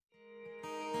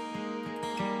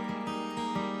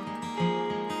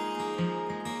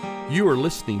You are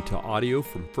listening to audio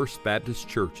from First Baptist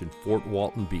Church in Fort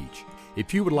Walton Beach.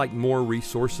 If you would like more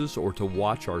resources or to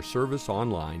watch our service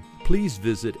online, please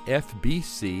visit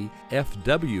fbcfwb.org.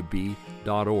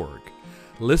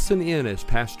 Listen in as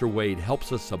Pastor Wade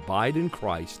helps us abide in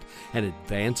Christ and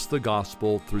advance the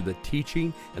gospel through the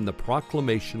teaching and the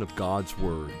proclamation of God's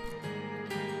Word.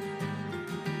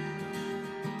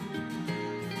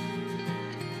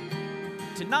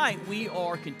 Tonight we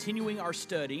are continuing our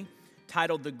study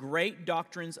titled The Great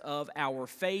Doctrines of Our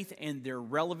Faith and Their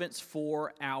Relevance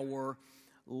for Our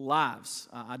Lives.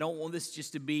 I don't want this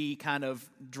just to be kind of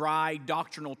dry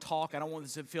doctrinal talk. I don't want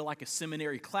this to feel like a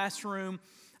seminary classroom.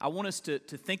 I want us to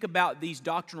think about these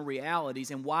doctrinal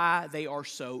realities and why they are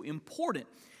so important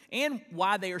and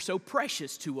why they are so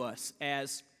precious to us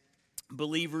as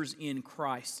believers in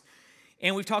Christ.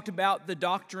 And we've talked about the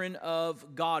doctrine of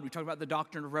God. We've talked about the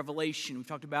doctrine of revelation. We've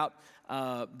talked about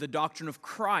the doctrine of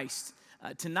Christ.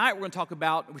 Tonight we're talking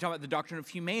about the doctrine of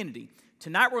humanity.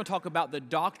 Tonight we're going to talk about the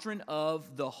doctrine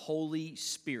of the Holy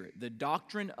Spirit. The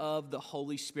doctrine of the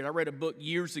Holy Spirit. I read a book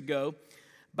years ago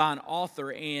by an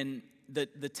author, and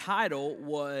the title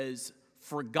was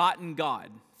Forgotten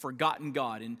God. Forgotten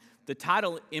God. And the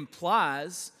title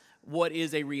implies what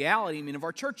is a reality of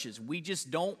our churches. We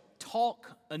just don't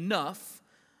talk enough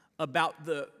about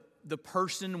the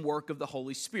person and work of the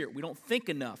Holy Spirit. We don't think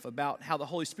enough about how the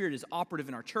Holy Spirit is operative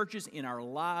in our churches, in our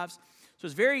lives. So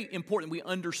it's very important we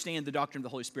understand the doctrine of the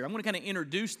Holy Spirit. I'm going to kind of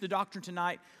introduce the doctrine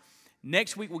tonight.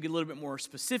 Next week we'll get a little bit more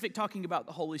specific talking about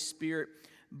the Holy Spirit,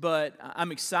 but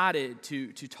I'm excited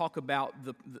to talk about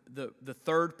the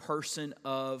third person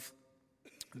of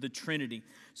the Trinity.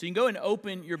 So you can go and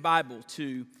open your Bible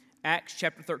to Acts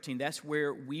chapter 13. That's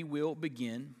where we will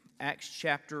begin. Acts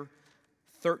chapter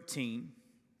 13.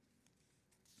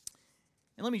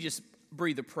 And let me just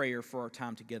breathe a prayer for our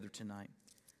time together tonight.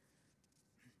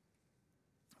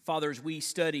 Father, as we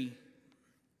study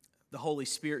the Holy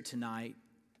Spirit tonight,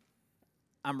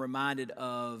 I'm reminded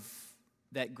of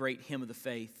that great hymn of the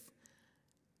faith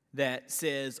that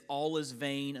says, "All is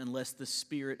vain unless the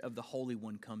Spirit of the Holy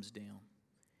One comes down."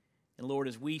 And Lord,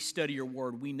 as we study your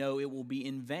word, we know it will be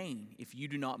in vain if you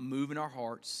do not move in our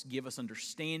hearts, give us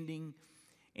understanding,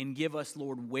 and give us,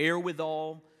 Lord,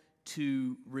 wherewithal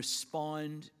to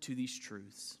respond to these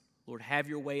truths. Lord, have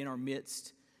your way in our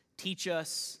midst. Teach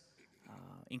us,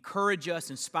 encourage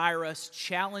us, inspire us,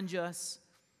 challenge us,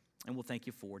 and we'll thank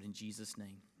you for it in Jesus'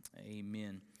 name.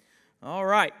 Amen. All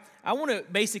right. I want to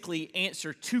basically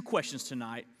answer two questions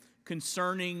tonight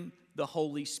concerning the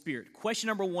Holy Spirit. Question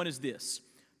number one is this: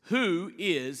 who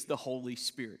is the Holy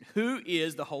Spirit? Who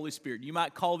is the Holy Spirit? You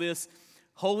might call this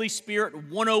Holy Spirit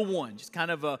 101, just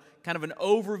kind of an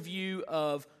overview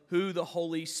of who the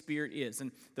Holy Spirit is.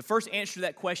 And the first answer to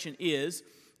that question is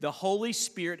the Holy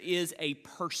Spirit is a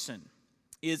person.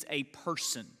 Is a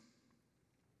person.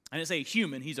 I didn't say a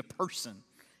human, he's a person.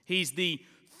 He's the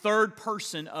third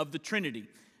person of the Trinity.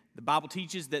 The Bible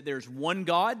teaches that there's one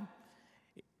God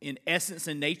in essence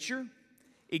and nature,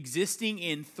 existing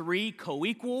in three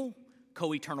co-equal,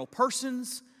 co-eternal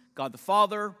persons: God the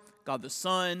Father, God the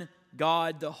Son,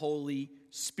 God the Holy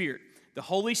Spirit. The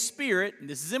Holy Spirit, and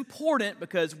this is important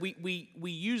because we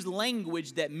use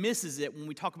language that misses it when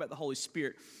we talk about the Holy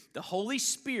Spirit. The Holy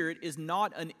Spirit is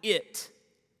not an it.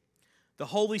 The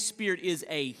Holy Spirit is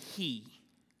a he.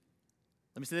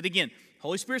 Let me say that again.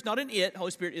 Holy Spirit's not an it.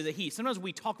 Holy Spirit is a he. Sometimes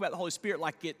we talk about the Holy Spirit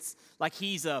like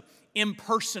he's a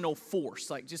impersonal force,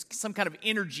 like just some kind of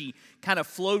energy kind of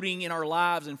floating in our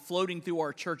lives and floating through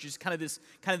our churches, kind of this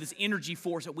energy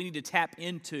force that we need to tap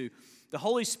into. The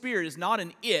Holy Spirit is not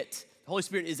an it. The Holy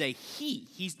Spirit is a he.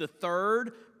 He's the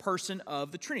third person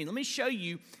of the Trinity. Let me show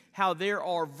you how there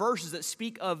are verses that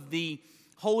speak of the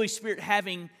Holy Spirit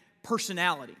having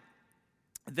personality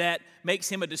that makes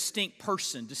him a distinct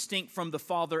person, distinct from the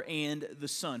Father and the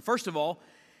Son. First of all,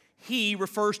 he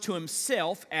refers to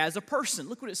himself as a person.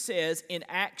 Look what it says in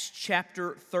Acts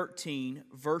chapter 13,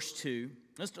 verse 2.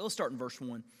 Let's start in verse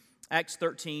 1. Acts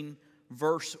 13,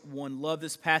 verse 1. Love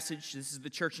this passage. This is the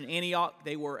church in Antioch.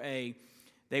 They were a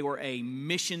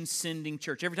mission-sending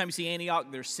church. Every time you see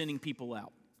Antioch, they're sending people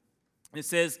out. And it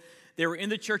says, there were in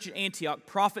the church at Antioch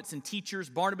prophets and teachers,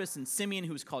 Barnabas and Simeon,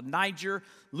 who was called Niger,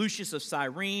 Lucius of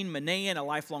Cyrene, Manaen, a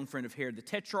lifelong friend of Herod the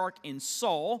Tetrarch, and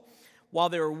Saul. While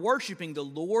they were worshiping the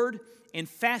Lord and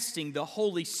fasting, the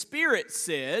Holy Spirit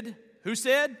said, who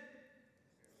said?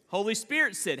 Holy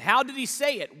Spirit said. How did he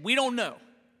say it? We don't know.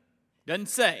 Doesn't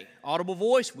say. Audible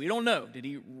voice, we don't know. Did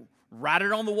he write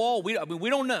it on the wall? We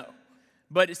don't know.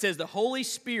 But it says the Holy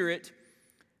Spirit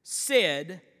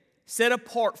said, set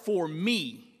apart for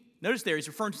me. Notice there, he's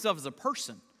referring to himself as a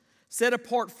person. Set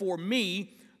apart for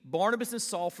me Barnabas and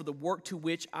Saul for the work to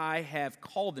which I have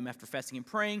called them. After fasting and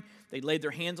praying, they laid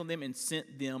their hands on them and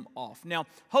sent them off. Now,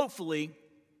 hopefully,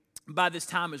 by this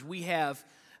time, as we have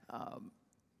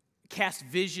cast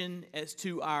vision as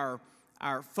to our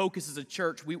focus as a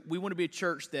church, we want to be a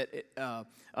church that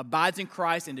abides in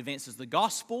Christ and advances the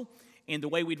gospel. And the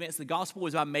way we advance the gospel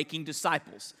is by making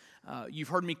disciples. You've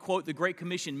heard me quote the Great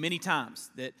Commission many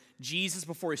times, that Jesus,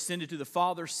 before he ascended to the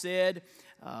Father, said,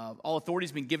 all authority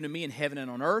has been given to me in heaven and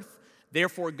on earth.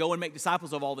 Therefore, go and make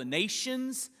disciples of all the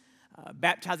nations,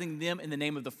 baptizing them in the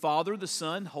name of the Father, the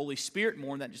Son, Holy Spirit.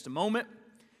 More on that in just a moment.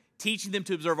 Teaching them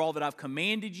to observe all that I've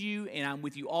commanded you, and I'm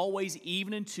with you always,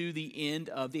 even unto the end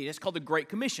of the age. That's called the Great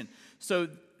Commission. So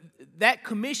that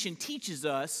commission teaches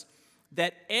us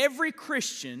that every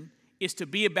Christian is to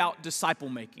be about disciple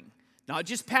making. Not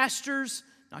just pastors,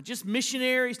 not just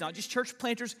missionaries, not just church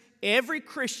planters. Every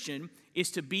Christian is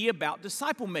to be about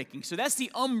disciple making. So that's the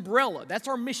umbrella. That's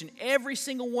our mission. Every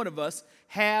single one of us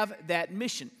have that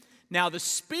mission. Now, the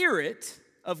Spirit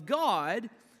of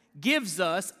God gives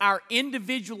us our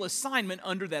individual assignment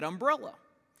under that umbrella.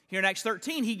 Here in Acts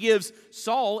 13, he gives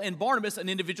Saul and Barnabas an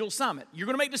individual assignment. You're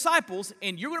going to make disciples,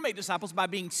 and you're going to make disciples by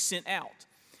being sent out.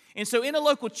 And so in a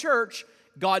local church,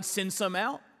 God sends some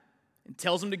out and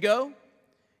tells them to go.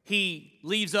 He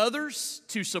leaves others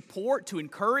to support, to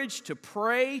encourage, to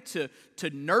pray, to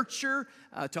nurture,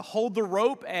 to hold the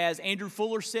rope. As Andrew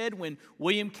Fuller said when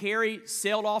William Carey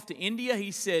sailed off to India,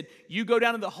 he said, you go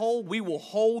down in the hole, we will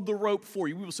hold the rope for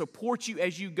you. We will support you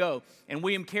as you go. And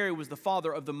William Carey was the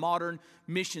father of the modern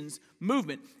missions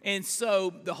movement. And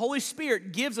so the Holy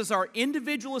Spirit gives us our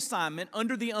individual assignment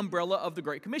under the umbrella of the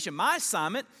Great Commission. My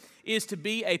assignment is to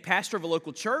be a pastor of a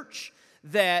local church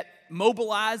that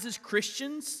mobilizes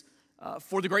Christians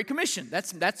for the Great Commission.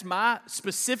 That's my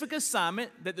specific assignment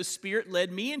that the Spirit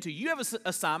led me into. You have an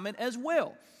assignment as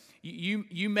well.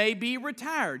 You may be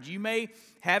retired. You may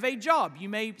have a job. You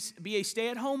may be a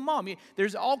stay-at-home mom.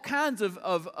 There's all kinds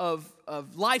of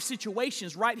life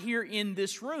situations right here in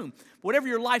this room. Whatever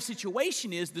your life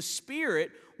situation is, the Spirit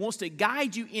wants to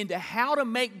guide you into how to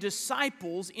make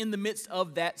disciples in the midst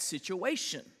of that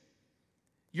situation.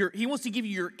 He wants to give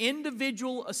you your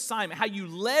individual assignment, how you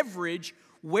leverage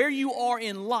where you are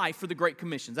in life for the Great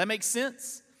Commission. Does that make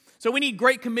sense? So we need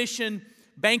Great Commission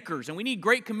bankers, and we need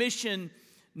Great Commission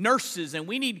nurses, and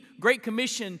we need Great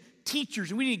Commission teachers,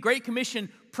 and we need Great Commission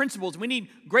principals, we need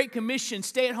Great Commission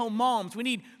stay-at-home moms, we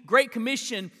need Great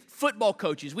Commission football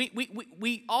coaches.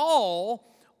 We all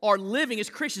are living as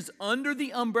Christians under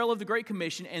the umbrella of the Great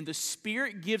Commission, and the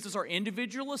Spirit gives us our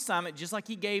individual assignment, just like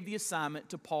He gave the assignment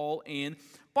to Paul and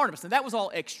Barnabas. Now, that was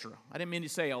all extra. I didn't mean to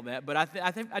say all that, but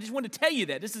I just wanted to tell you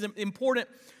that. This is important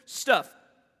stuff.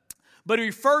 But He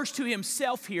refers to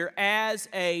Himself here as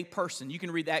a person. You can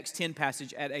read the Acts 10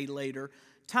 passage at a later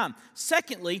time.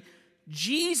 Secondly,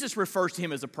 Jesus refers to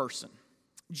Him as a person.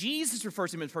 Jesus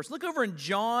refers to Him as a person. Look over in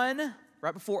John,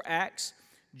 right before Acts,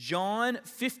 John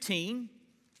 15.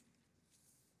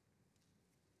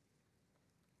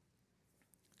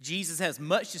 Jesus has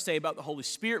much to say about the Holy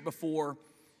Spirit before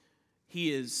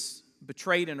He is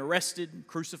betrayed and arrested,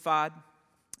 crucified,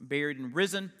 buried and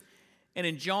risen. And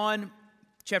in John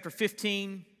chapter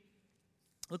 15,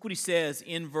 look what He says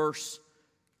in verse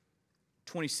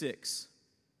 26.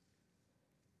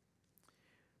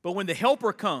 But when the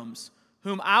Helper comes,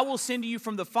 whom I will send to you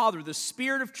from the Father, the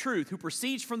Spirit of truth, who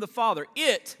proceeds from the Father,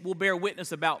 it will bear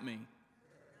witness about me.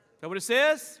 Is that what it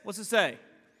says? What's it say?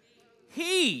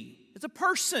 He. It's a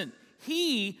person.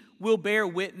 He will bear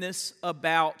witness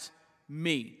about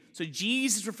me. So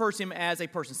Jesus refers to Him as a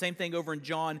person. Same thing over in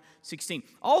John 16.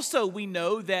 Also, we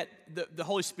know that the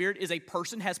Holy Spirit is a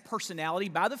person, has personality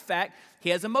by the fact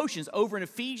He has emotions. Over in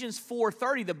Ephesians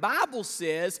 4:30, the Bible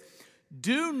says,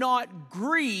 do not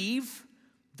grieve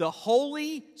the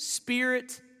Holy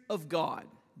Spirit of God.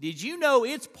 Did you know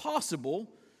it's possible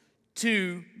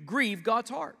to grieve God's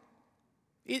heart?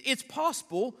 It's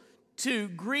possible to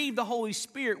grieve the Holy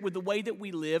Spirit with the way that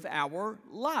we live our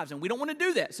lives. And we don't want to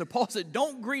do that. So Paul said,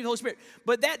 don't grieve the Holy Spirit.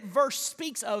 But that verse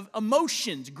speaks of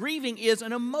emotions. Grieving is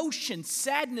an emotion,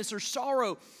 sadness or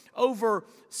sorrow over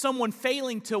someone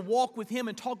failing to walk with Him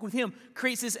and talk with Him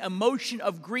creates this emotion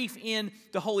of grief in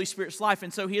the Holy Spirit's life.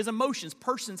 And so He has emotions.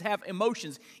 Persons have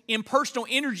emotions. Impersonal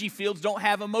energy fields don't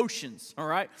have emotions, all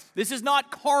right? This is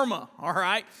not karma, all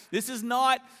right? This is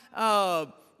not,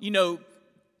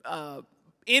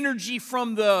 energy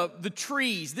from the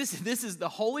trees. This is the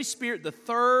Holy Spirit, the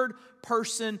third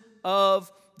person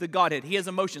of the Godhead. He has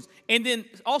emotions. And then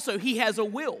also He has a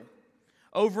will.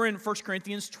 Over in 1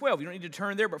 Corinthians 12, you don't need to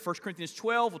turn there, but 1 Corinthians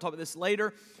 12, we'll talk about this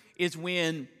later, is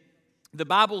when the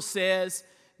Bible says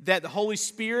that the Holy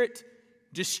Spirit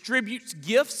distributes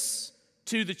gifts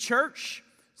to the church.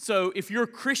 So if you're a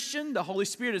Christian, the Holy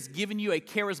Spirit has given you a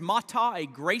charismata, a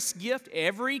grace gift.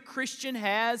 Every Christian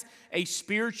has a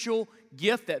spiritual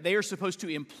gift that they are supposed to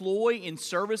employ in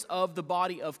service of the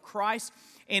body of Christ.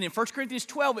 And in 1 Corinthians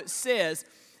 12, it says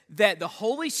that the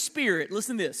Holy Spirit,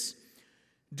 listen to this,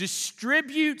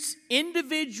 distributes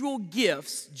individual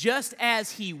gifts just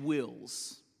as He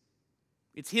wills.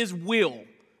 It's His will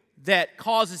that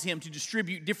causes Him to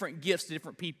distribute different gifts to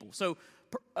different people. So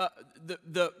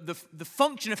the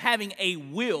function of having a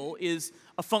will is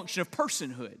a function of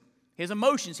personhood. He has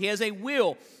emotions. He has a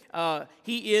will.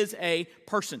 He is a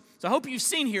person. So I hope you've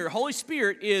seen here, Holy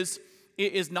Spirit is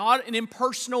not an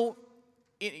impersonal,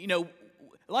 a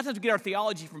lot of times we get our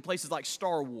theology from places like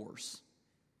Star Wars.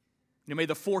 May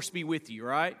the force be with you,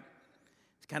 right?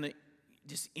 It's kind of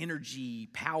just energy,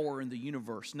 power in the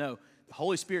universe. No, the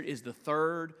Holy Spirit is the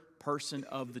third person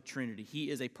of the Trinity. He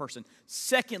is a person.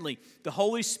 Secondly, the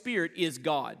Holy Spirit is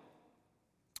God.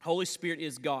 Holy Spirit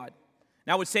is God.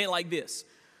 Now I would say it like this.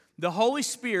 The Holy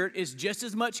Spirit is just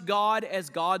as much God as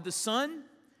God the Son.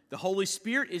 The Holy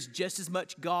Spirit is just as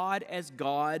much God as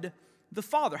God the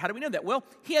Father. How do we know that? Well,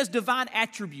 He has divine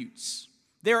attributes.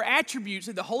 There are attributes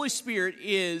that the Holy Spirit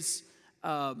is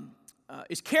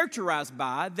characterized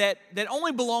by that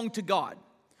only belong to God.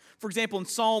 For example, in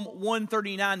Psalm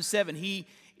 139:7, He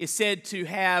is said to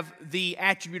have the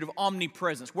attribute of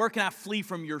omnipresence. Where can I flee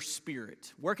from your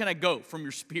Spirit? Where can I go from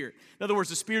your Spirit? In other words,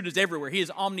 the Spirit is everywhere. He is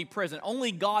omnipresent.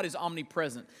 Only God is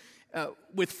omnipresent.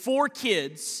 With 4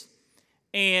 kids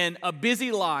and a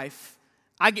busy life,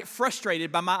 I get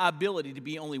frustrated by my ability to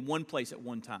be only one place at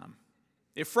one time.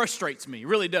 It frustrates me, it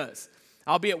really does.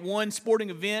 I'll be at one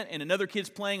sporting event and another kid's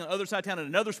playing on the other side of town at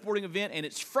another sporting event, and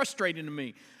it's frustrating to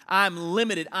me. I'm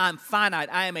limited. I'm finite.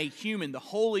 I am a human. The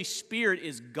Holy Spirit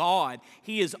is God.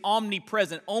 He is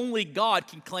omnipresent. Only God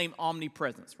can claim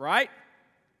omnipresence, right?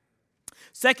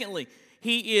 Secondly,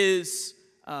 He is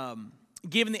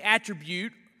given the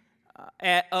attribute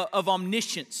of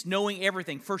omniscience, knowing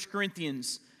everything. 1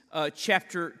 Corinthians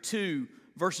chapter 2,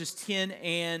 verses 10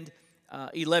 and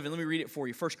 11. Let me read it for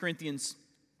you. 1 Corinthians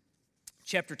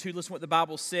chapter 2, listen to what the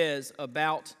Bible says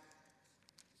about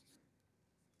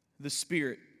the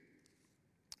Spirit.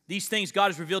 These things God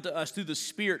has revealed to us through the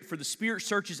Spirit, for the Spirit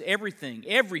searches everything,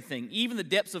 even the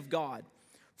depths of God.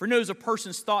 For knows a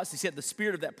person's thoughts except the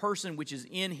spirit of that person which is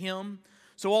in him.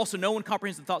 So also no one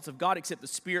comprehends the thoughts of God except the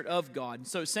Spirit of God. And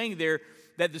so it's saying there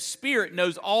that the Spirit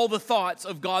knows all the thoughts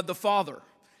of God the Father.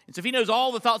 And so if He knows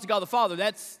all the thoughts of God the Father,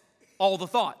 that's all the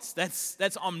thoughts.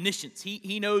 That's omniscience.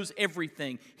 He knows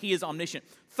everything. He is omniscient.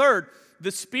 Third,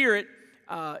 the Spirit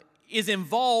is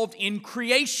involved in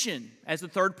creation as the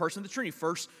third person of the Trinity.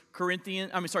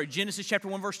 Genesis chapter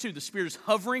 1, verse 2. The Spirit is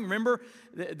hovering. Remember,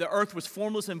 the earth was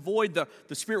formless and void.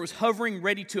 The Spirit was hovering,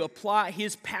 ready to apply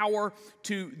His power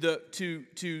to the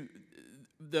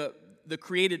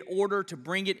created order, to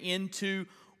bring it into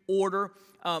order.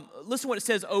 Listen to what it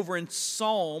says over in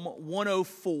Psalm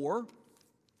 104.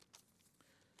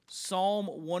 Psalm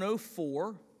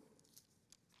 104.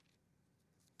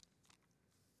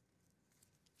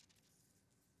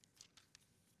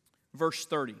 Verse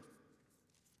 30.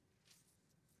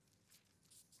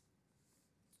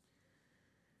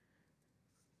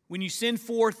 When you send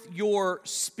forth your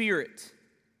Spirit,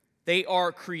 they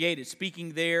are created.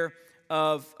 Speaking there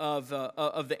of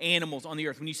the animals on the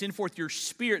earth. When you send forth your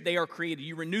Spirit, they are created.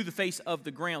 You renew the face of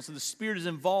the ground. So the Spirit is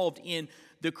involved in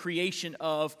the creation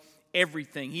of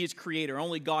everything. He is creator.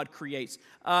 Only God creates.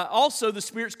 Also, the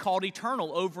Spirit's called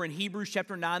eternal over in Hebrews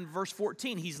chapter 9, verse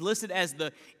 14. He's listed as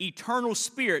the eternal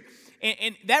Spirit.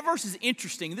 And that verse is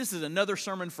interesting. This is another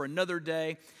sermon for another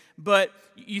day. But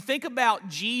you think about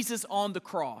Jesus on the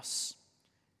cross.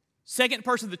 Second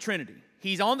person of the Trinity.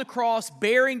 He's on the cross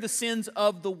bearing the sins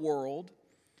of the world.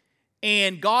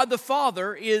 And God the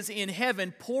Father is in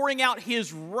heaven pouring out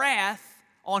His wrath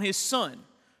on His Son,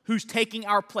 who's taking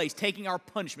our place, taking our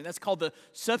punishment. That's called the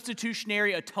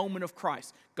substitutionary atonement of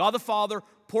Christ. God the Father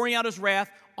pouring out His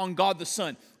wrath on God the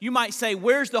Son. You might say,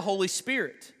 where's the Holy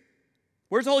Spirit?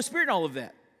 Where's the Holy Spirit in all of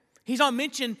that? He's not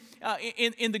mentioned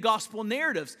in the gospel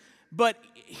narratives. But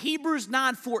Hebrews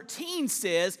 9:14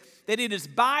 says that it is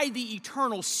by the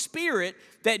eternal Spirit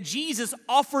that Jesus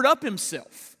offered up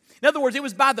Himself. In other words, it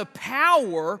was by the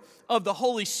power of the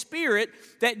Holy Spirit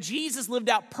that Jesus lived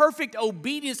out perfect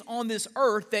obedience on this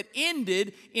earth that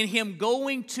ended in Him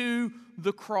going to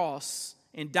the cross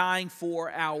and dying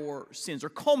for our sins, or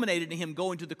culminated in him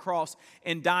going to the cross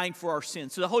and dying for our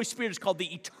sins. So the Holy Spirit is called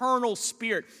the eternal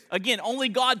Spirit. Again, only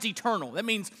God's eternal. That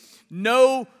means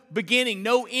no beginning,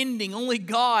 no ending. Only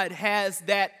God has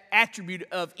that attribute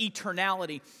of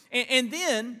eternality. And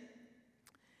then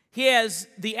he has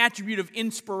the attribute of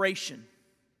inspiration.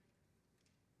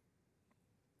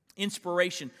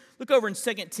 Inspiration. Look over in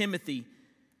 2 Timothy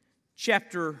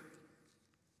chapter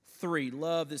 3.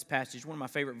 Love this passage. One of my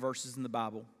favorite verses in the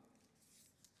Bible.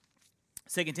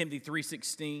 2 Timothy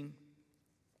 3:16.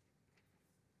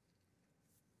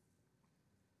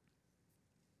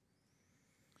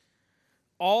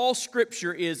 All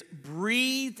Scripture is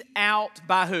breathed out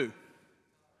by who?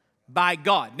 By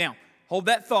God. Now, hold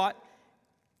that thought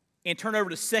and turn over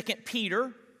to 2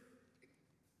 Peter.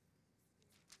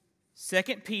 2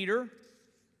 Peter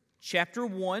chapter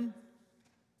 1,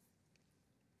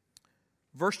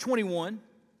 verse 21.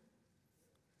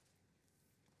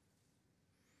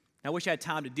 Now, I wish I had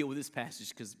time to deal with this passage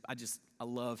because I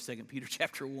love 2 Peter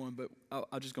chapter 1, but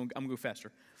I'm going to go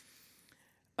faster.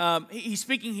 He's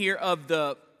speaking here of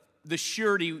the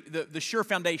surety, the sure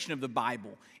foundation of the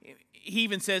Bible. He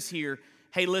even says here,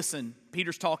 hey, listen,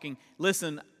 Peter's talking,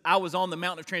 listen, I was on the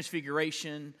Mountain of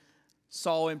Transfiguration,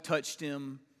 saw him, touched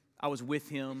him, I was with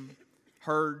him,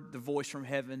 heard the voice from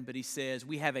heaven, but he says,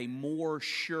 we have a more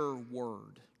sure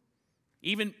word.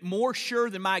 Even more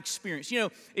sure than my experience. You know,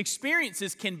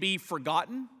 experiences can be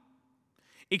forgotten.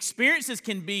 Experiences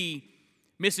can be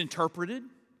misinterpreted.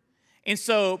 And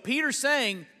so Peter's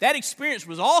saying that experience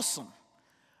was awesome,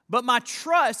 but my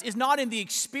trust is not in the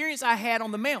experience I had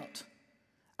on the mount.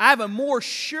 I have a more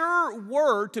sure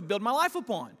word to build my life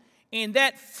upon. And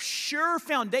that sure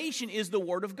foundation is the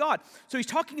Word of God. So he's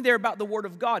talking there about the Word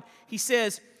of God. He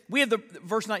says,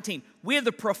 verse 19, we have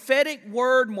the prophetic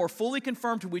word more fully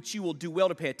confirmed, to which you will do well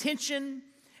to pay attention,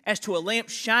 as to a lamp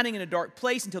shining in a dark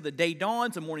place until the day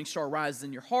dawns, the morning star rises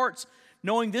in your hearts.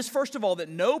 Knowing this, first of all, that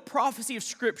no prophecy of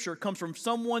Scripture comes from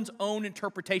someone's own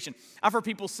interpretation. I've heard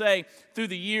people say through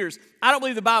the years, I don't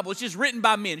believe the Bible, it's just written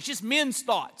by men. It's just men's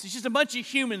thoughts. It's just a bunch of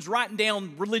humans writing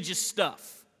down religious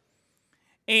stuff.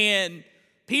 And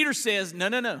Peter says,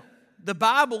 no. The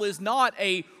Bible is not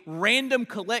a random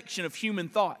collection of human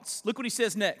thoughts. Look what he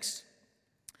says next.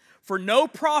 For no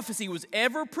prophecy was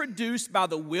ever produced by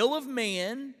the will of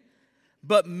man,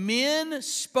 but men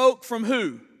spoke from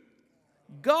who?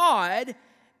 God,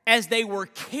 as they were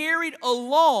carried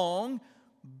along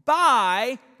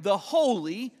by the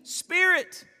Holy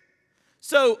Spirit.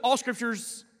 So all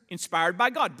Scripture's inspired by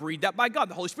God, breathed out by God.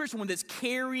 The Holy Spirit's the one that's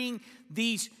carrying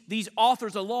these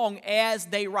authors along as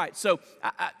they write. So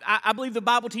I believe the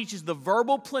Bible teaches the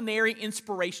verbal plenary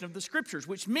inspiration of the Scriptures,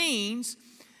 which means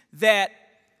that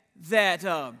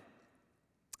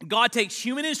God takes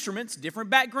human instruments, different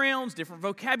backgrounds, different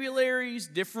vocabularies,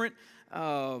 different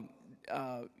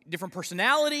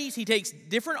personalities. He takes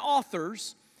different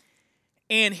authors,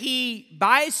 and he,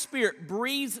 by his Spirit,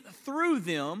 breathes through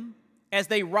them as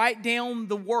they write down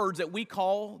the words that we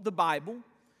call the Bible.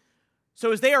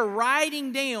 So as they are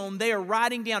writing down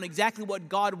exactly what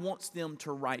God wants them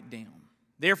to write down.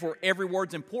 Therefore, every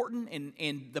word's important,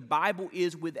 and the Bible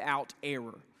is without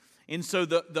error. And so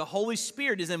the Holy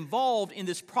Spirit is involved in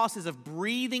this process of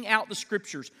breathing out the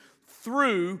Scriptures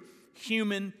through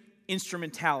human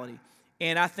instrumentality.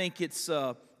 And I think it's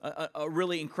a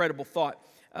really incredible thought.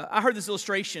 I heard this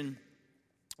illustration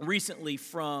recently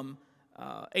from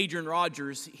Adrian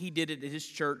Rogers. He did it at his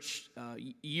church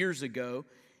years ago,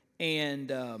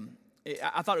 and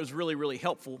I thought it was really, really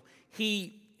helpful.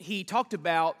 He talked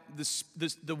about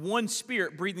the one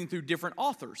Spirit breathing through different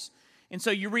authors. And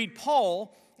so you read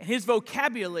Paul, and his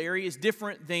vocabulary is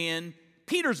different than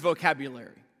Peter's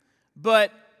vocabulary.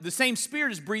 But the same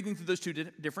Spirit is breathing through those two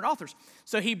different authors.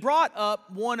 So he brought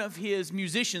up one of his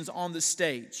musicians on the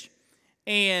stage,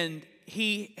 and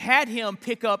he had him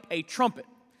pick up a trumpet.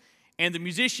 And the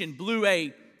musician blew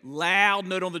a loud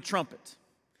note on the trumpet.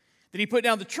 Then he put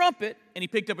down the trumpet, and he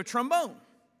picked up a trombone.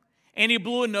 And he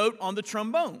blew a note on the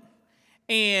trombone.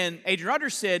 And Adrian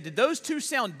Rogers said, did those two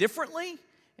sound differently?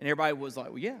 And everybody was like,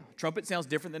 well, yeah, a trumpet sounds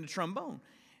different than a trombone.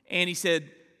 And he said,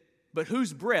 but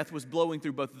whose breath was blowing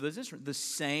through both of those instruments? The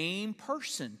same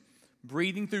person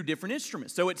breathing through different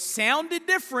instruments. So it sounded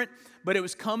different, but it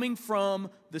was coming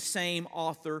from the same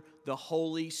author, the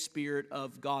Holy Spirit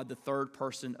of God, the third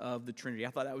person of the Trinity. I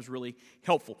thought that was really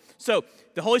helpful. So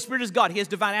the Holy Spirit is God. He has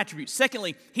divine attributes.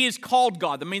 Secondly, he is called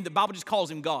God. I mean, the Bible just calls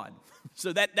him God.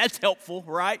 So that's helpful,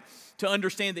 right, to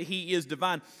understand that he is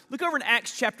divine. Look over in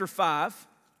Acts chapter 5.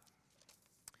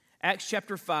 Acts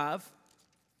chapter 5.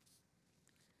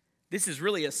 This is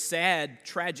really a sad,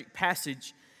 tragic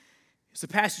passage. It's a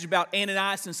passage about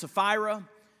Ananias and Sapphira.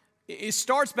 It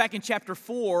starts back in chapter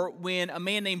 4 when a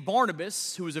man named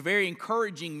Barnabas, who was a very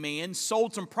encouraging man,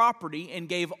 sold some property and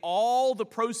gave all the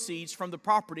proceeds from the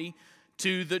property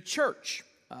to the church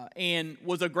and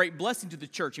was a great blessing to the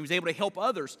church. He was able to help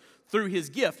others through his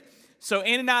gift. So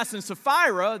Ananias and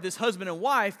Sapphira, this husband and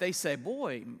wife, they say,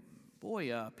 boy,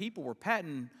 people were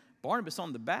patting Barnabas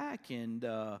on the back, and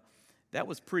that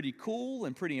was pretty cool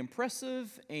and pretty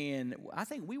impressive. And I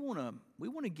think we want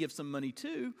to give some money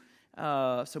too.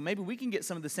 So maybe we can get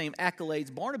some of the same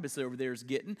accolades Barnabas over there is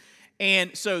getting.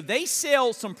 And so they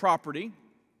sell some property,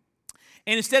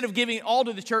 and instead of giving it all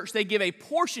to the church, they give a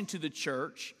portion to the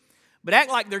church, but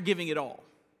act like they're giving it all.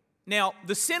 Now,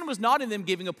 the sin was not in them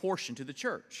giving a portion to the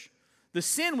church. The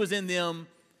sin was in them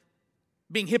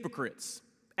being hypocrites,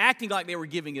 acting like they were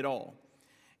giving it all.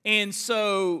 And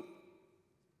so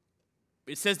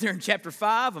it says there in chapter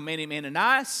 5, a man named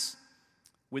Ananias,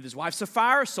 with his wife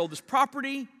Sapphira, sold his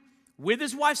property. With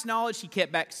his wife's knowledge, he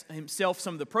kept back himself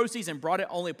some of the proceeds and brought it,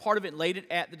 only a part of it, and laid it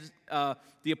at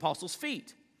the apostles'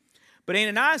 feet. But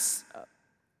Peter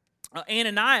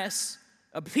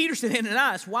said,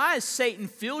 Ananias, why has Satan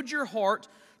filled your heart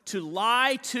to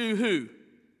lie to who?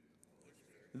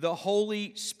 The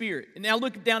Holy Spirit. And now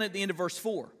look down at the end of verse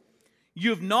 4.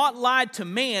 You have not lied to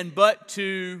man, but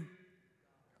to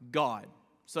God.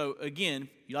 So again,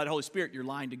 you lie to the Holy Spirit, you're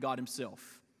lying to God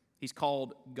himself. He's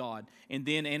called God. And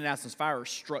then Ananias and Sapphira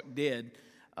struck dead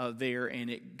there, and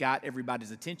it got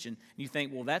everybody's attention. And you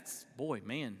think, well,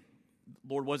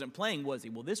 Lord wasn't playing, was he?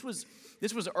 Well, this was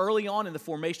early on in the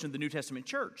formation of the New Testament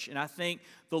church. And I think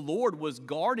the Lord was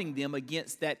guarding them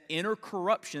against that inner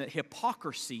corruption, that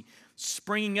hypocrisy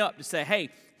springing up to say, hey,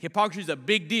 hypocrisy is a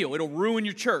big deal. It'll ruin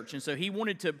your church. And so he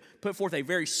wanted to put forth a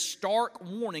very stark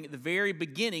warning at the very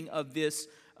beginning of this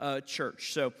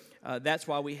church. So that's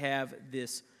why we have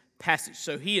this passage.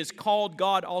 So he is called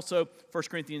God also, 1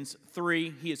 Corinthians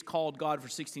 3. He is called God for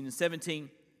 16 and 17.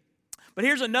 But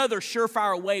here's another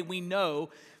surefire way we know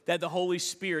that the Holy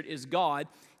Spirit is God.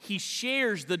 He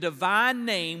shares the divine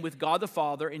name with God the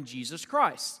Father and Jesus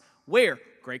Christ. Where?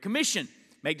 Great Commission.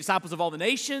 Make disciples of all the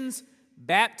nations,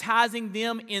 baptizing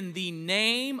them in the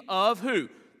name of who?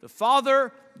 The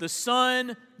Father, the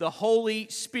Son, the Holy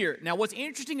Spirit. Now, what's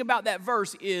interesting about that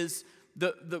verse is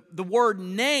the word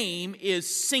name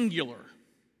is singular.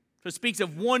 So it speaks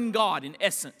of one God in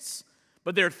essence.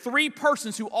 But there are three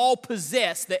persons who all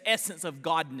possess the essence of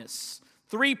godness.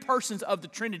 Three persons of the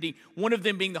Trinity, one of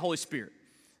them being the Holy Spirit.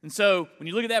 And so when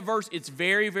you look at that verse, it's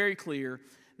very, very clear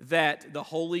that the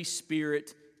Holy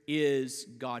Spirit is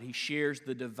God. He shares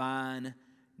the divine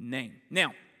name.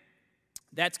 Now,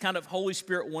 that's kind of Holy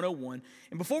Spirit 101.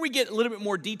 And before we get a little bit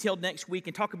more detailed next week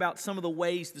and talk about some of the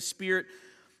ways the Spirit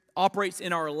operates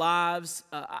in our lives,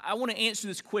 I want to answer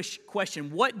this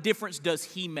question. What difference does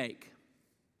he make?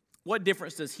 What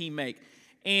difference does he make?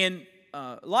 And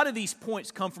a lot of these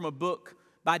points come from a book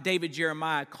by David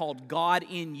Jeremiah called God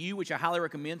in You, which I highly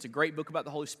recommend. It's a great book about the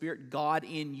Holy Spirit, God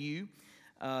in You.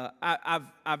 I've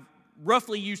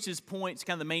roughly used his points,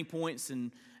 kind of the main points,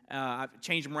 and I've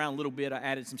changed them around a little bit. I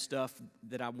added some stuff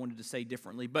that I wanted to say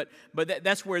differently. But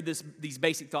that's where these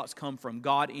basic thoughts come from,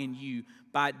 God in You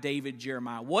by David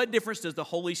Jeremiah. What difference does the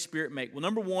Holy Spirit make? Well,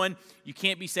 number one, you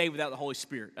can't be saved without the Holy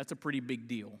Spirit. That's a pretty big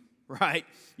deal, right?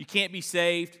 You can't be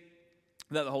saved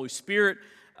without the Holy Spirit.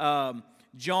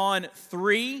 John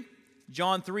 3,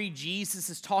 Jesus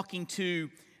is talking to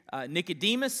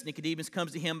Nicodemus. Nicodemus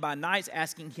comes to him by night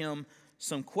asking him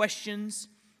some questions.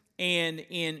 And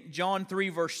in John 3,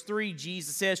 verse 3,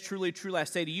 Jesus says, truly, truly, I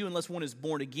say to you, unless one is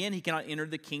born again, he cannot enter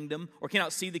the kingdom or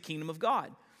cannot see the kingdom of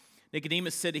God.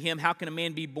 Nicodemus said to him, how can a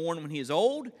man be born when he is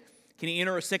old? Can he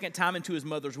enter a second time into his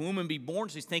mother's womb and be born?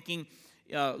 So he's thinking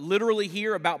literally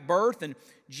here about birth. And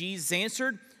Jesus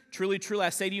answered, truly, truly, I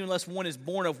say to you, unless one is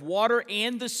born of water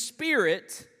and the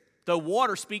Spirit, though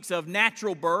water speaks of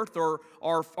natural birth or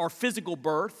our physical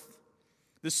birth,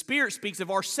 the Spirit speaks of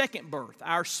our second birth,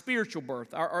 our spiritual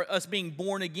birth, our us being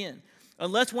born again.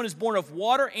 Unless one is born of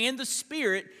water and the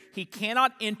Spirit, he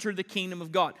cannot enter the kingdom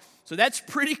of God. So that's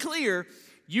pretty clear.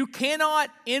 You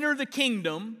cannot enter the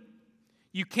kingdom.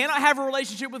 You cannot have a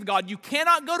relationship with God. You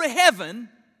cannot go to heaven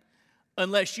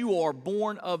unless you are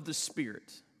born of the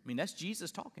Spirit. I mean, that's Jesus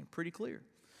talking, pretty clear.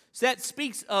 So that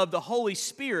speaks of the Holy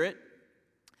Spirit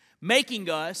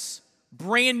making us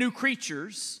brand new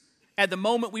creatures at the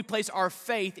moment we place our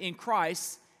faith in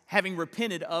Christ, having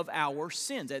repented of our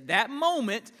sins. At that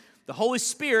moment, the Holy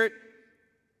Spirit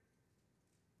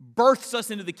births us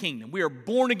into the kingdom. We are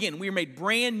born again. We are made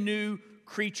brand new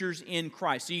creatures in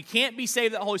Christ. So you can't be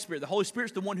saved without the Holy Spirit. The Holy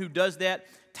Spirit's the one who does that.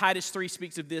 Titus 3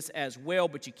 speaks of this as well,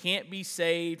 but you can't be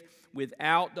saved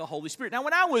without the Holy Spirit. Now,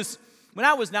 when I was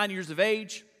 9 years of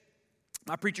age,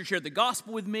 my preacher shared the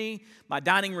gospel with me, my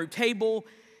dining room table,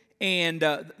 and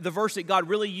the verse that God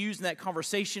really used in that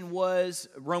conversation was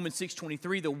Romans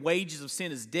 6:23, the wages of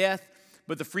sin is death,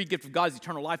 but the free gift of God is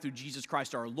eternal life through Jesus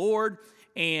Christ our Lord.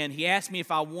 And he asked me if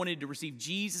I wanted to receive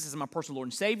Jesus as my personal Lord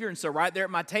and Savior. And so right there at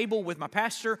my table with my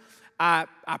pastor, I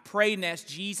prayed and asked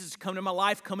Jesus to come into my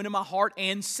life, come into my heart,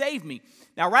 and save me.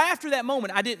 Now, right after that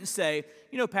moment, I didn't say,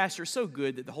 Pastor, it's so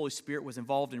good that the Holy Spirit was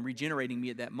involved in regenerating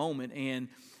me at that moment and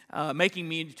making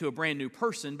me into a brand new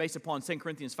person based upon 2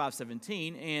 Corinthians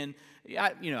 5:17. And,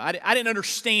 I didn't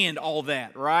understand all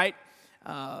that, right?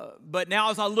 But now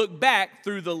as I look back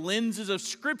through the lenses of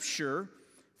Scripture,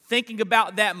 thinking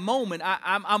about that moment,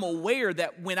 I'm aware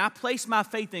that when I place my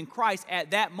faith in Christ,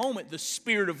 at that moment, the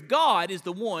Spirit of God is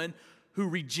the one who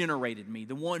regenerated me,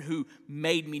 the one who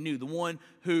made me new, the one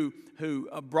who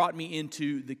brought me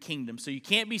into the kingdom. So you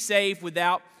can't be saved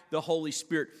without the Holy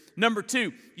Spirit. Number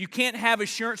 2, you can't have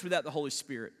assurance without the Holy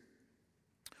Spirit.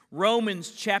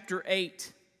 Romans chapter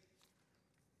 8.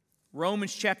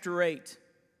 Romans chapter 8.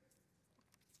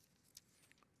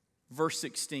 Verse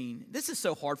 16. This is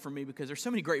so hard for me because there's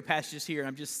so many great passages here,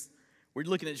 and we're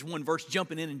looking at just one verse,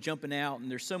 jumping in and jumping out,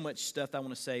 and there's so much stuff I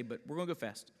want to say, but we're going to go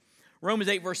fast. Romans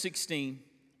 8, verse 16.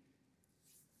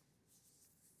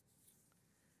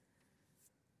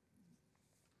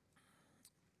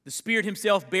 The Spirit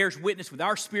himself bears witness with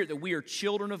our spirit that we are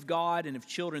children of God, and if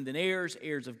children, then heirs,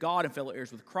 heirs of God, and fellow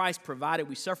heirs with Christ, provided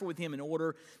we suffer with him in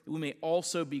order that we may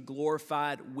also be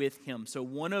glorified with him. So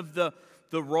one of the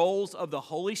roles of the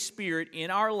Holy Spirit in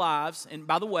our lives, and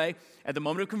by the way, at the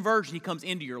moment of conversion, he comes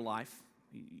into your life.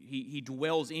 He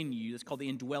dwells in you. That's called the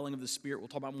indwelling of the Spirit. We'll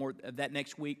talk about more of that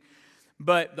next week.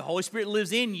 But the Holy Spirit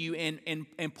lives in you,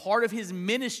 and part of his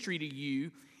ministry to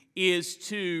you is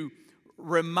to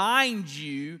remind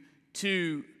you,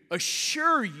 to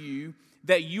assure you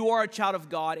that you are a child of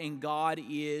God and God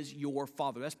is your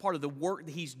Father. That's part of the work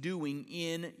that he's doing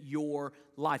in your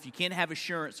life. You can't have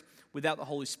assurance without the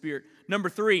Holy Spirit. Number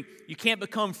 3, you can't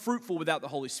become fruitful without the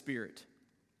Holy Spirit.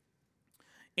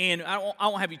 And I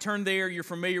won't have you turn there. You're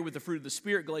familiar with the fruit of the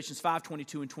Spirit, Galatians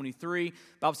 5:22 and 23. The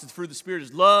Bible says the fruit of the Spirit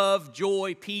is love,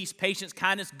 joy, peace, patience,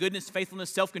 kindness, goodness, faithfulness,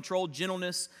 self-control,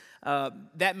 gentleness.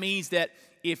 That means that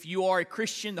if you are a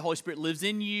Christian, the Holy Spirit lives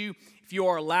in you. If you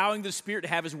are allowing the Spirit to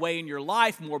have his way in your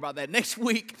life, more about that next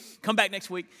week, come back next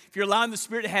week. If you're allowing the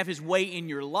Spirit to have his way in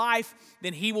your life,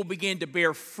 then he will begin to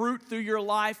bear fruit through your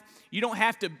life. You don't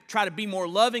have to try to be more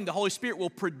loving. The Holy Spirit will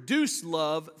produce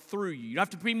love through you. You don't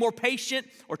have to be more patient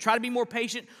or try to be more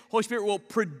patient. Holy Spirit will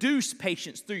produce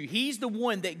patience through you. He's the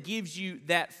one that gives you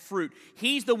that fruit.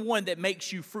 He's the one that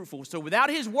makes you fruitful. So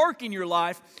without his work in your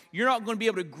life, you're not going to be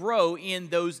able to grow in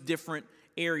those different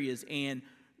areas and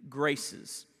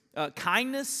graces.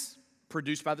 Kindness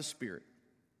produced by the Spirit.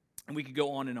 And we could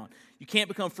go on and on. You can't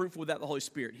become fruitful without the Holy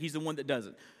Spirit. He's the one that does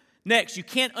it. Next, you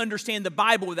can't understand the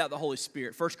Bible without the Holy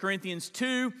Spirit. 1 Corinthians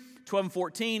 2, 12 and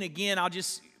 14. Again, I'll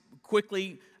just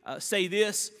quickly say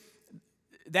this.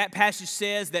 That passage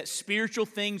says that spiritual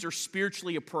things are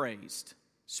spiritually appraised,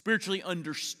 spiritually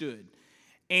understood.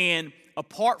 And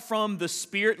apart from the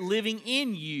Spirit living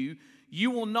in you,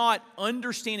 you will not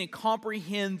understand and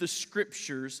comprehend the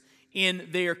Scriptures in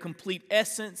their complete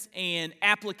essence and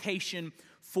application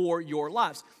for your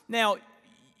lives. Now,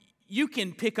 you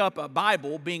can pick up a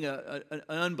Bible being an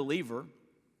unbeliever,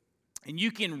 and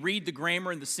you can read the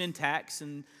grammar and the syntax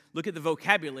and look at the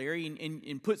vocabulary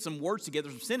and put some words together,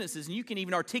 some sentences, and you can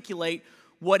even articulate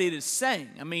what it is saying.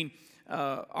 I mean,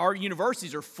 our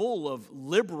universities are full of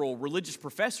liberal religious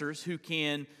professors who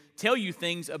can tell you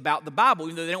things about the Bible,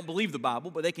 even though they don't believe the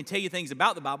Bible, but they can tell you things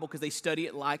about the Bible because they study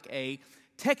it like a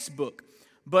textbook.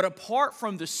 But apart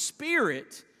from the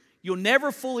Spirit, you'll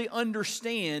never fully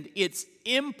understand its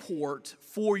import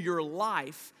for your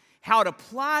life, how it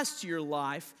applies to your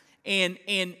life, and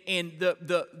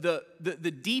the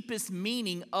deepest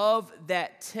meaning of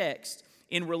that text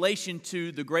in relation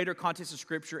to the greater context of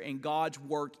Scripture and God's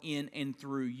work in and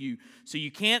through you. So you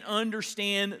can't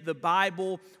understand the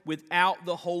Bible without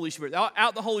the Holy Spirit.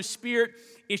 Without the Holy Spirit,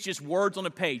 it's just words on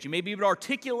a page. You may be able to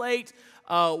articulate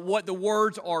what the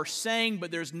words are saying,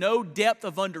 but there's no depth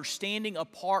of understanding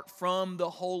apart from the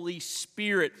Holy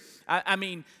Spirit. I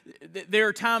mean, there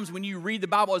are times when you read the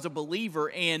Bible as a believer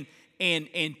and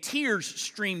tears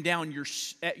stream down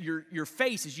your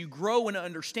face as you grow in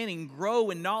understanding, grow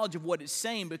in knowledge of what it's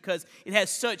saying, because it has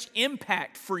such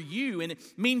impact for you and it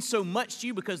means so much to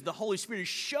you because the Holy Spirit is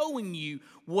showing you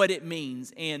what it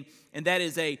means. And that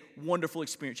is a wonderful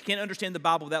experience. You can't understand the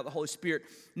Bible without the Holy Spirit.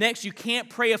 Next, you can't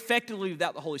pray effectively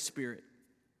without the Holy Spirit.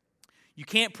 You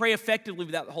can't pray effectively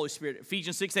without the Holy Spirit.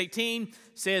 Ephesians 6:18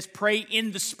 says, pray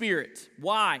in the Spirit.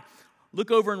 Why?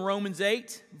 Look over in Romans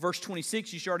 8, verse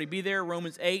 26. You should already be there.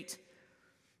 Romans 8,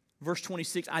 verse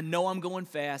 26. I know I'm going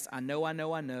fast. I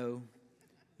know.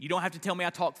 You don't have to tell me I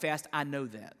talk fast. I know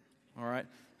that. All right?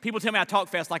 People tell me I talk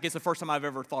fast like it's the first time I've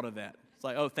ever thought of that. It's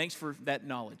like, oh, thanks for that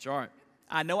knowledge. All right.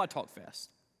 I know I talk fast.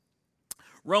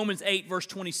 Romans 8, verse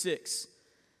 26.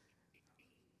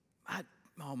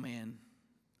 Oh, man.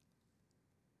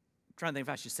 I'm trying to think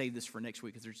if I should save this for next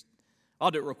week.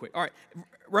 I'll do it real quick. All right.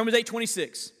 Romans 8,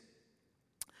 26.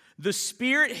 The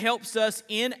Spirit helps us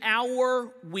in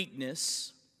our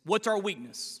weakness. What's our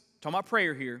weakness? Talking about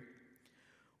prayer here.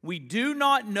 We do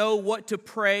not know what to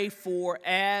pray for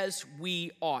as we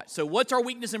ought. So what's our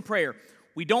weakness in prayer?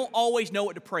 We don't always know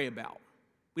what to pray about.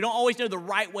 We don't always know the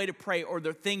right way to pray or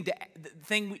the thing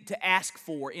to ask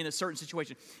for in a certain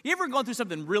situation. You ever gone through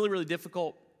something really, really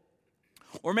difficult?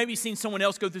 Or maybe seen someone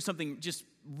else go through something just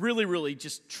really, really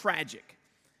just tragic.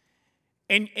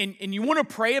 And you want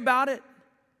to pray about it,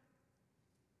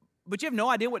 but you have no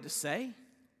idea what to say.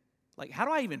 Like, how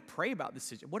do I even pray about this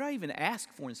situation? What do I even ask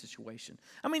for in a situation?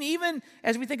 I mean, even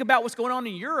as we think about what's going on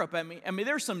in Europe, I mean,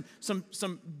 there's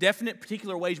some definite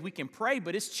particular ways we can pray,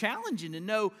 but it's challenging to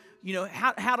know,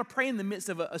 how to pray in the midst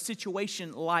of a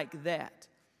situation like that.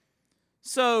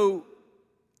 So,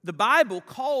 the Bible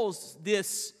calls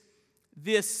this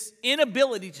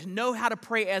inability to know how to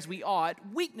pray as we ought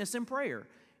weakness in prayer,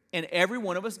 and every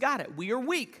one of us got it. We are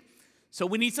weak, so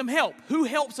we need some help. Who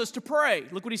helps us to pray?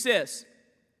 Look what he says.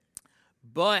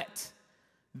 But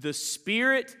the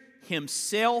Spirit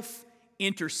Himself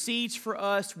intercedes for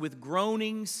us with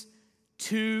groanings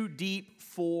too deep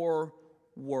for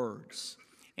words.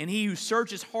 And He who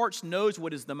searches hearts knows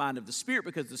what is the mind of the Spirit,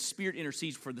 because the Spirit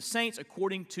intercedes for the saints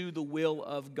according to the will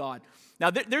of God.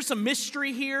 Now, there's some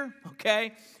mystery here,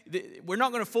 okay? We're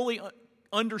not going to fully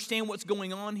understand what's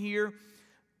going on here,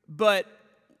 but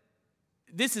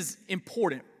this is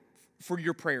important for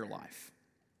your prayer life.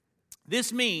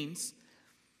 This means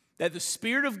that the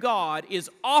Spirit of God is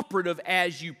operative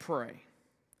as you pray.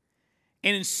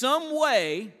 And in some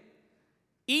way,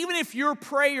 even if your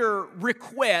prayer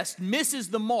request misses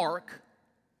the mark,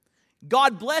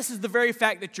 God blesses the very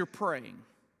fact that you're praying.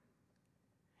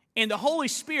 And the Holy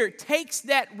Spirit takes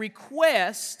that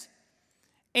request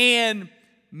and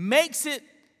makes it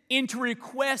into a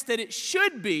request that it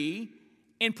should be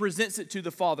and presents it to the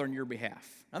Father on your behalf.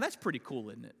 Now that's pretty cool,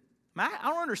 isn't it? I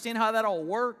don't understand how that all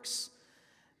works.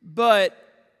 But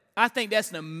I think that's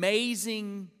an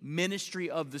amazing ministry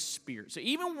of the Spirit. So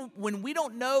even when we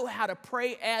don't know how to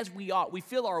pray as we ought, we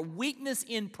feel our weakness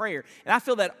in prayer. And I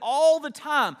feel that all the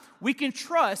time. We can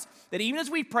trust that even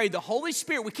as we pray, the Holy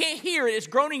Spirit, we can't hear it. It's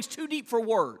groanings too deep for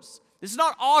words. This is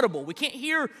not audible. We can't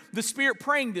hear the Spirit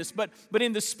praying this. But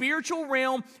in the spiritual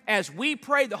realm, as we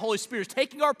pray, the Holy Spirit is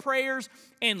taking our prayers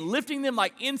and lifting them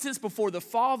like incense before the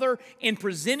Father and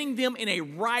presenting them in a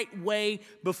right way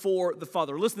before the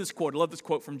Father. Listen to this quote. I love this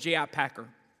quote from J.I. Packer.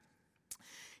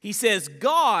 He says,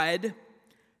 God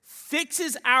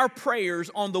fixes our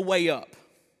prayers on the way up.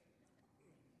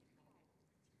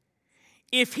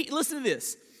 Listen to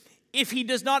this. If He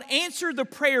does not answer the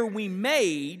prayer we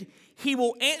made, He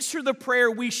will answer the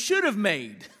prayer we should have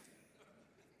made.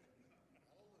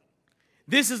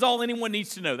 This is all anyone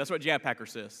needs to know. That's what J.I. Packer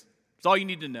says. It's all you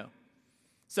need to know.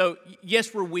 So,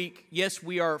 yes, we're weak. Yes,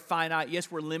 we are finite.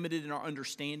 Yes, we're limited in our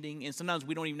understanding. And sometimes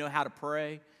we don't even know how to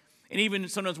pray. And even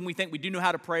sometimes when we think we do know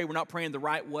how to pray, we're not praying the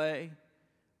right way.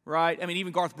 Right? I mean,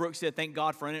 even Garth Brooks said, thank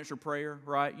God for unanswered prayer.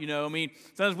 Right?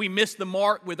 Sometimes we miss the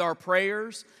mark with our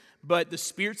prayers, but the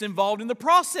Spirit's involved in the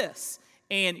process.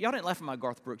 And y'all didn't laugh at my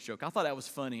Garth Brooks joke. I thought that was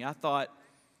funny. I thought,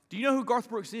 do you know who Garth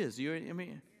Brooks is?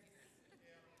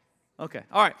 Okay.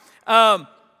 All right.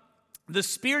 The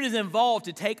Spirit is involved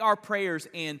to take our prayers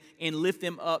and lift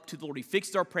them up to the Lord. He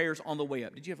fixes our prayers on the way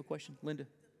up. Did you have a question, Linda?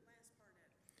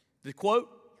 The quote?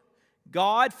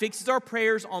 God fixes our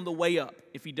prayers on the way up.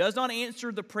 If He does not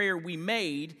answer the prayer we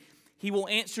made, He will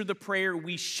answer the prayer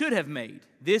we should have made.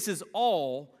 This is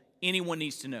all anyone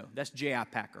needs to know. That's J.I.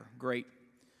 Packer. Great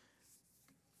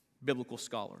biblical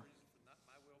scholar.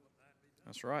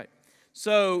 That's right.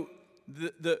 So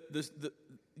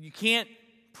you can't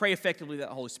pray effectively without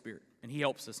the Holy Spirit, and He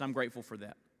helps us. I'm grateful for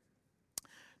that.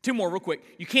 Two more real quick.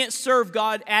 You can't serve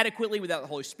God adequately without the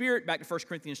Holy Spirit. Back to 1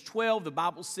 Corinthians 12, the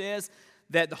Bible says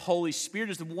that the Holy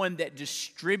Spirit is the one that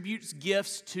distributes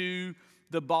gifts to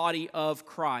the body of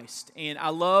Christ. And I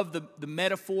love the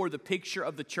metaphor, the picture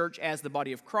of the church as the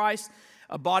body of Christ.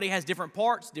 A body has different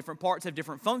parts have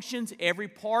different functions. Every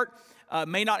part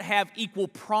may not have equal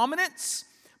prominence,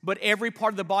 but every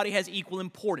part of the body has equal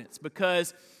importance,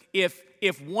 because if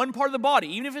one part of the body,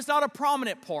 even if it's not a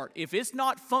prominent part, if it's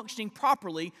not functioning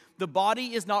properly, the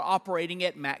body is not operating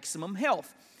at maximum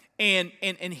health. And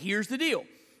here's the deal.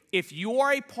 If you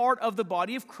are a part of the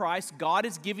body of Christ, God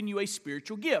has given you a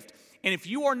spiritual gift. And if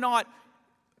you are not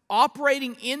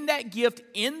operating in that gift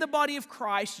in the body of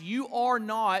Christ, you are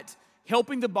not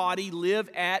helping the body live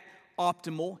at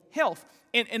optimal health.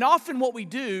 And often what we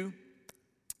do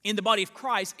in the body of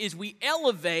Christ is we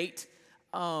elevate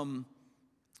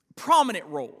prominent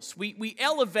roles. We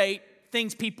elevate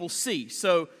things people see.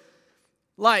 So,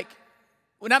 like,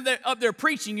 when I'm up there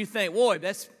preaching, you think,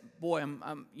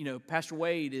 I'm Pastor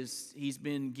Wade he's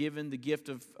been given the gift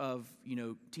of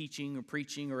teaching or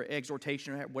preaching or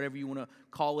exhortation or whatever you want to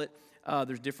call it.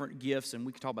 There's different gifts, and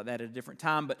we can talk about that at a different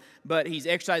time. But he's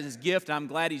exercised his gift, and I'm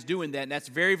glad he's doing that, and that's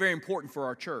very, very important for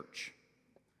our church.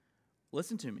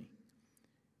 Listen to me.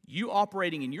 You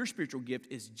operating in your spiritual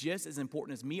gift is just as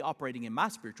important as me operating in my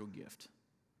spiritual gift.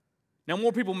 Now,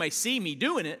 more people may see me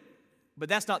doing it, but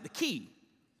that's not the key.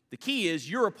 The key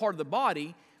is you're a part of the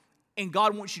body, and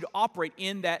God wants you to operate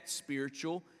in that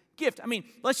spiritual gift. I mean,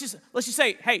 let's just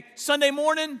say, hey, Sunday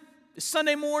morning,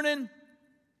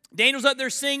 Daniel's up there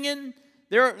singing.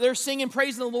 They're singing,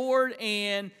 praising the Lord,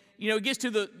 and it gets to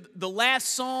the last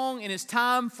song, and it's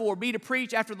time for me to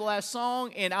preach after the last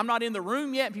song, and I'm not in the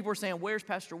room yet, and people are saying, where's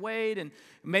Pastor Wade? And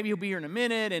maybe he'll be here in a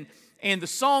minute, and the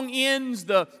song ends,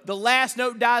 the last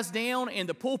note dies down, and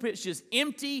the pulpit's just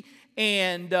empty,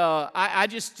 and I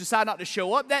just decide not to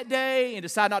show up that day and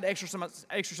decide not to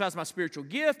exercise my spiritual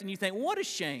gift, and you think, what a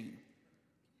shame.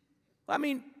 I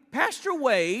mean, Pastor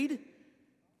Wade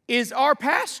is our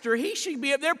pastor. He should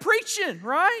be up there preaching,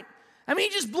 right? I mean,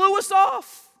 he just blew us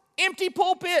off. Empty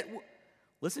pulpit.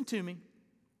 Listen to me.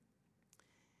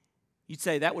 You'd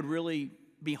say that would really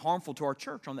be harmful to our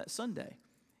church on that Sunday.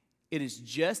 It is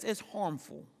just as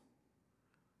harmful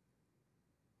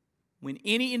when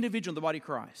any individual in the body of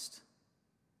Christ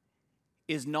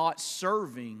is not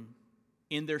serving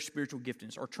in their spiritual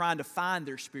giftedness or trying to find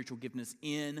their spiritual giftedness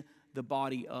in the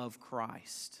body of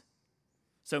Christ.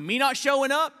 So me not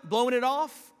showing up, blowing it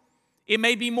off, it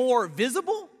may be more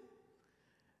visible,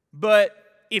 but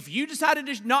if you decided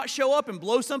to not show up and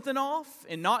blow something off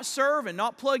and not serve and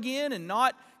not plug in and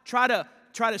not try to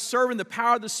serve in the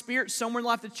power of the Spirit somewhere in the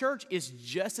life of the church, it's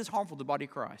just as harmful to the body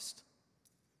of Christ.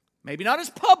 Maybe not as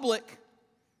public,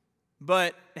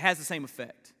 but it has the same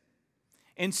effect.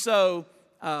 And so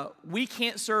we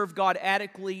can't serve God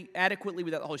adequately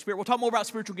without the Holy Spirit. We'll talk more about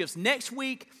spiritual gifts next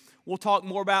week. We'll talk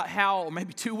more about how, or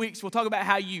maybe 2 weeks, we'll talk about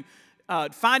how you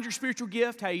find your spiritual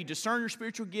gift, how you discern your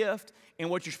spiritual gift, and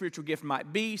what your spiritual gift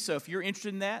might be. So if you're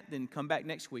interested in that, then come back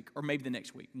next week, or maybe the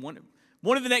next week.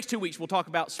 One of the next 2 weeks, we'll talk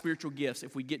about spiritual gifts.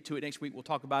 If we get to it next week, we'll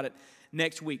talk about it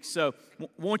next week. So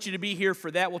want you to be here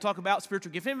for that. We'll talk about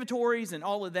spiritual gift inventories and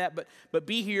all of that, but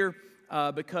be here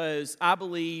because I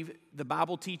believe the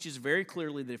Bible teaches very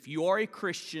clearly that if you are a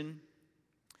Christian,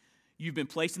 you've been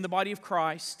placed in the body of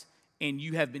Christ, and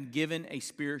you have been given a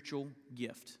spiritual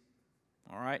gift.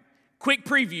 All right? Quick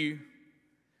preview.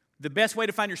 The best way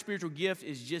to find your spiritual gift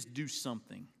is just do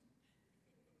something.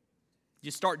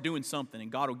 Just start doing something,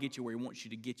 and God will get you where He wants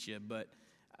you to get you. But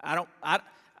I don't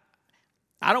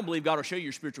believe God will show you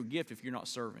your spiritual gift if you're not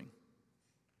serving.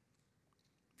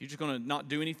 If you're just going to not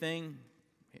do anything,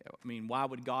 I mean, why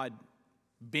would God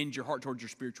bend your heart towards your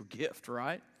spiritual gift,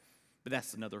 right? But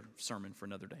that's another sermon for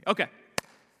another day. Okay.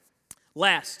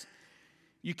 Last.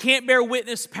 You can't bear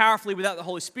witness powerfully without the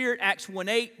Holy Spirit. Acts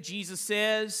 1:8, Jesus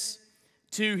says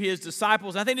to His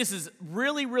disciples, I think this is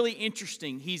really, really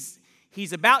interesting. He's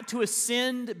about to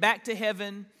ascend back to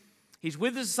heaven. He's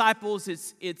with His disciples.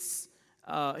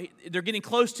 They're getting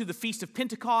close to the Feast of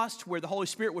Pentecost, where the Holy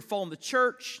Spirit would fall on the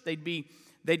church. They'd be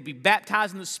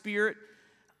baptized in the Spirit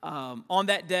on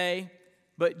that day.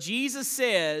 But Jesus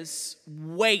says,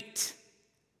 wait.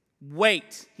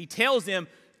 He tells them,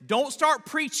 don't start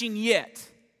preaching yet.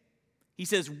 He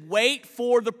says, wait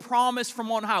for the promise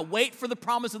from on high. Wait for the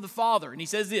promise of the Father. And He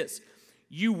says this,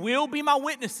 you will be my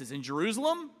witnesses in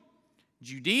Jerusalem,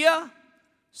 Judea,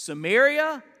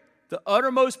 Samaria, the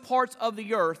uttermost parts of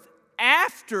the earth,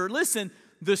 after, listen,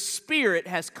 the Spirit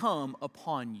has come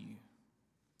upon you.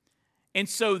 And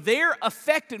so their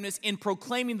effectiveness in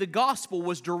proclaiming the gospel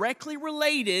was directly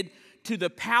related to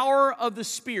the power of the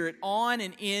Spirit on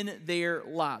and in their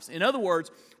lives. In other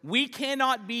words, we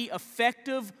cannot be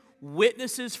effective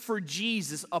witnesses for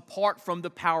Jesus apart from the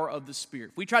power of the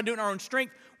Spirit. If we try to do it in our own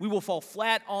strength, we will fall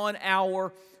flat on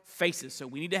our faces. So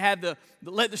we need to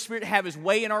let the Spirit have His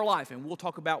way in our life, and we'll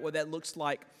talk about what that looks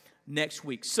like next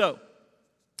week. So,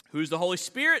 who's the Holy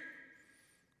Spirit?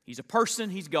 He's a person,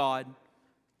 He's God.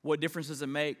 What difference does it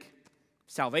make?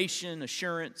 Salvation,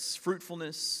 assurance,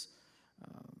 fruitfulness,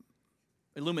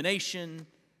 illumination,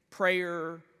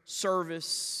 prayer,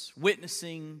 service,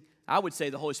 witnessing. I would say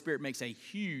the Holy Spirit makes a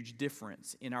huge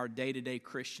difference in our day-to-day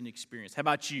Christian experience. How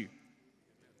about you?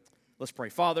 Let's pray.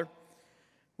 Father,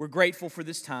 we're grateful for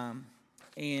this time,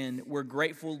 and we're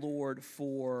grateful, Lord,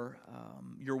 for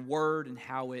your word and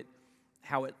how it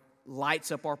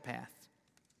lights up our path.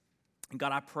 And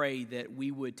God, I pray that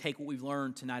we would take what we've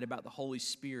learned tonight about the Holy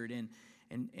Spirit and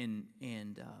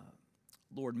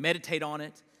Lord, meditate on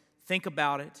it, think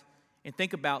about it, and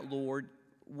think about, Lord,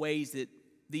 ways that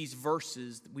these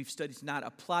verses that we've studied tonight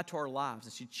apply to our lives.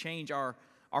 It should change our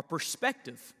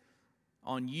perspective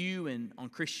on you and on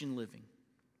Christian living.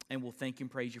 And we'll thank you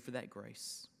and praise you for that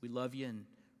grace. We love you and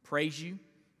praise you,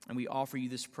 and we offer you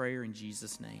this prayer in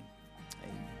Jesus' name.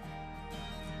 Amen.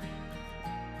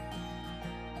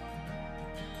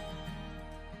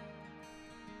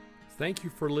 Thank you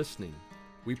for listening.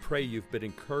 We pray you've been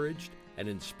encouraged and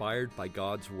inspired by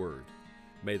God's Word.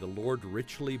 May the Lord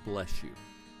richly bless you.